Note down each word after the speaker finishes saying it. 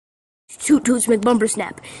Toot Toots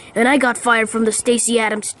McBumbersnap, and I got fired from the Stacey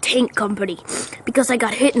Adams Tank Company because I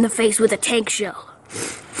got hit in the face with a tank shell.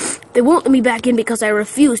 They won't let me back in because I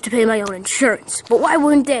refused to pay my own insurance. But why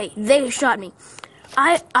wouldn't they? They shot me.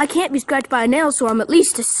 I can't be scratched by a nail, so I'm at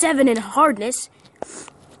least a 7 in hardness.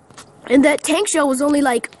 And that tank shell was only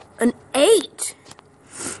like an 8.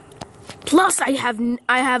 Plus, I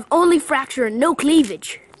have only fracture and no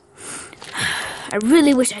cleavage. I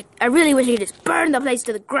really wish I could just burn the place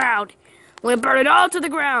to the ground. I'm gonna burn it all to the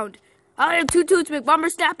ground. I am Toot Toots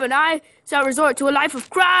McBumbersnap, and I shall resort to a life of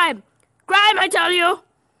crime. Crime, I tell you!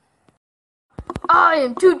 I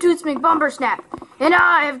am Toot Toots McBumbersnap, and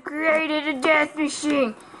I have created a death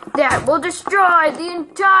machine that will destroy the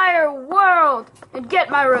entire world and get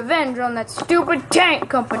my revenge on that stupid tank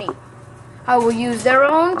company. I will use their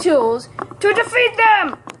own tools to defeat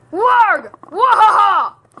them! Warg!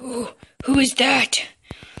 Wahaha! Who is that?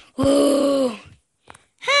 Oh.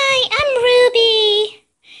 Hi, I'm Ruby.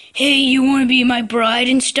 Hey, you want to be my bride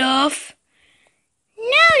and stuff? No,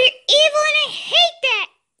 you're evil and I hate that.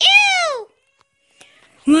 Ew!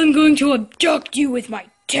 Well, I'm going to abduct you with my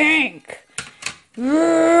tank. I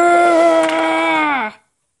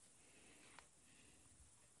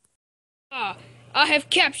have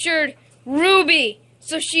captured Ruby,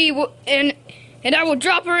 so she will, and I will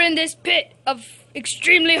drop her in this pit of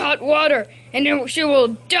extremely hot water, and then she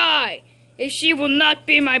will die if she will not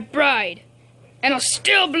be my bride. And I'll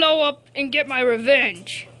still blow up and get my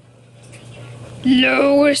revenge.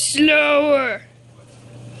 Lower, slower.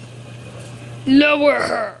 Lower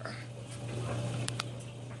her.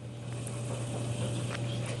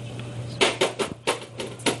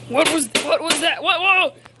 What was that?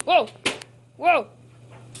 Whoa! Whoa! Whoa! Whoa!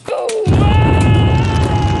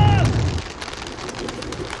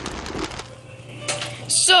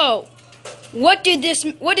 So, what did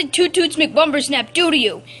Toot Toots McBumbersnap do to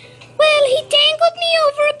you? Well, he dangled me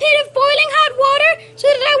over a pit of boiling hot water so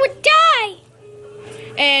that I would die.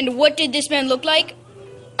 And what did this man look like?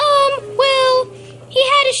 Well, he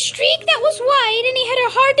had a streak that was white and he had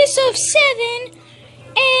a hardness of 7.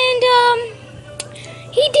 And,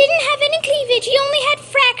 he didn't have any cleavage. He only had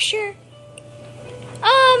fracture.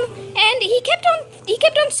 And he kept on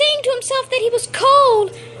saying to himself that he was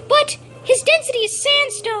cold, but his density is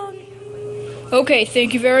sandstone. Okay,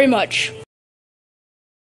 thank you very much.